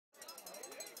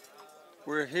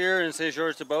We're here in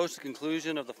Tour de Beauce, the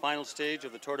conclusion of the final stage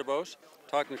of the Tour de Beauce.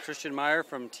 Talking with Christian Meier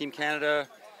from Team Canada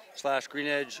 / Green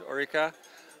Edge Orica.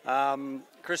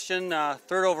 Christian,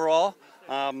 third overall.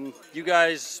 You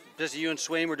guys, just you and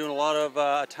Swain, were doing a lot of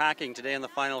attacking today in the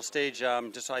final stage.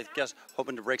 Just, I guess,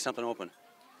 hoping to break something open.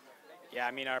 Yeah,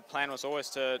 I mean, our plan was always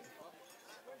to,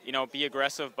 be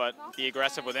aggressive, but be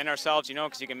aggressive within ourselves,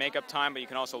 because you can make up time, but you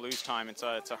can also lose time. It's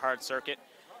a hard circuit.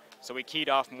 So we keyed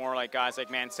off more like guys like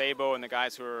Mancebo and the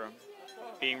guys who were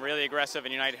being really aggressive,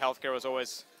 and United Healthcare was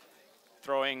always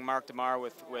throwing Mark DeMar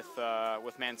with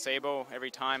Mancebo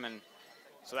every time, and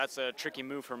so that's a tricky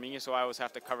move for me, so I always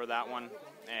have to cover that one.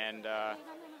 And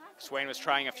Swain was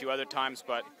trying a few other times,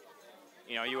 but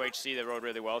UHC, they rode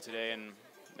really well today, and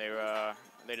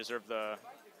they deserve the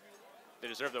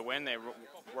win. They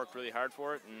worked really hard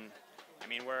for it, and I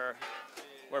mean we're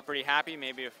pretty happy.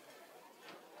 Maybe a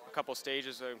couple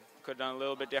stages could have done a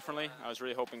little bit differently. I was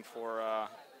really hoping for a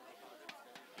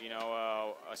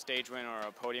stage win or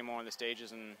a podium on the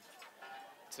stages, and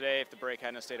today, if the break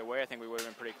hadn't stayed away, I think we would have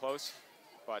been pretty close.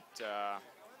 But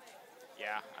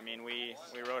yeah, I mean we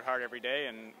rode hard every day,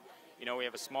 and we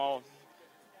have a small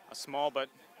but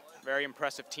very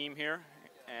impressive team here,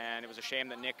 and it was a shame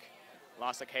that Nick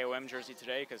lost the KOM jersey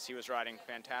today because he was riding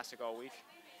fantastic all week.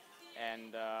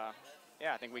 And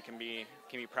yeah, I think we can be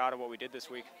proud of what we did this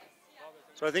week.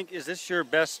 So I think, is this your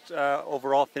best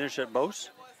overall finish at Beauce?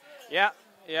 Yeah.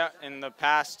 In the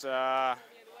past,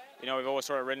 we've always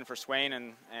sort of ridden for Swain,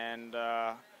 and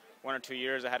 1 or 2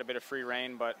 years I had a bit of free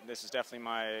reign, but this is definitely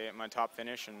my top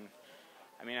finish. And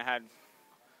I mean, I had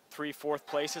 3 4th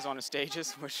places on the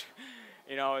stages, which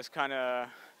is kind of,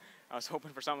 I was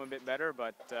hoping for something a bit better,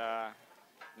 but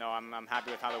no, I'm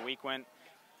happy with how the week went,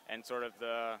 and sort of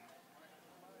the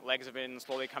legs have been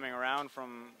slowly coming around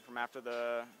from after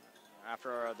the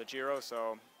Giro,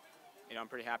 so I'm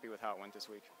pretty happy with how it went this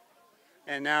week.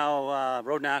 And now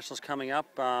Road Nationals coming up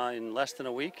in less than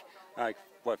a week.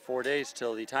 What, 4 days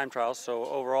till the time trials? So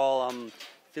overall, I'm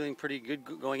feeling pretty good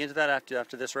going into that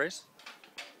after this race.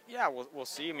 Yeah, we'll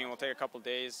see. I mean, we'll take a couple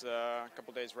days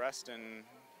rest and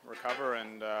recover,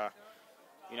 and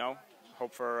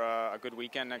hope for a good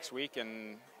weekend next week.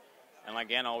 And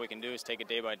again, all we can do is take it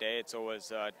day by day. It's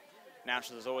always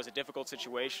Nationals is always a difficult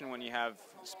situation when you have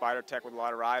Spider Tech with a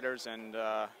lot of riders, and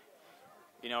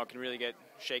it can really get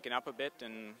shaken up a bit.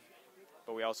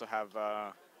 But we also have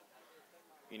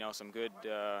some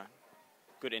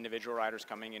good individual riders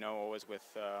coming. Always with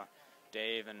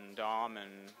Dave and Dom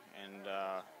and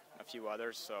a few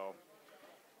others. So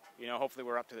hopefully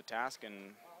we're up to the task,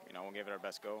 and we'll give it our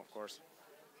best go, of course.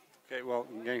 Okay. Well,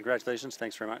 again, congratulations.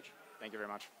 Thanks very much. Thank you very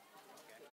much.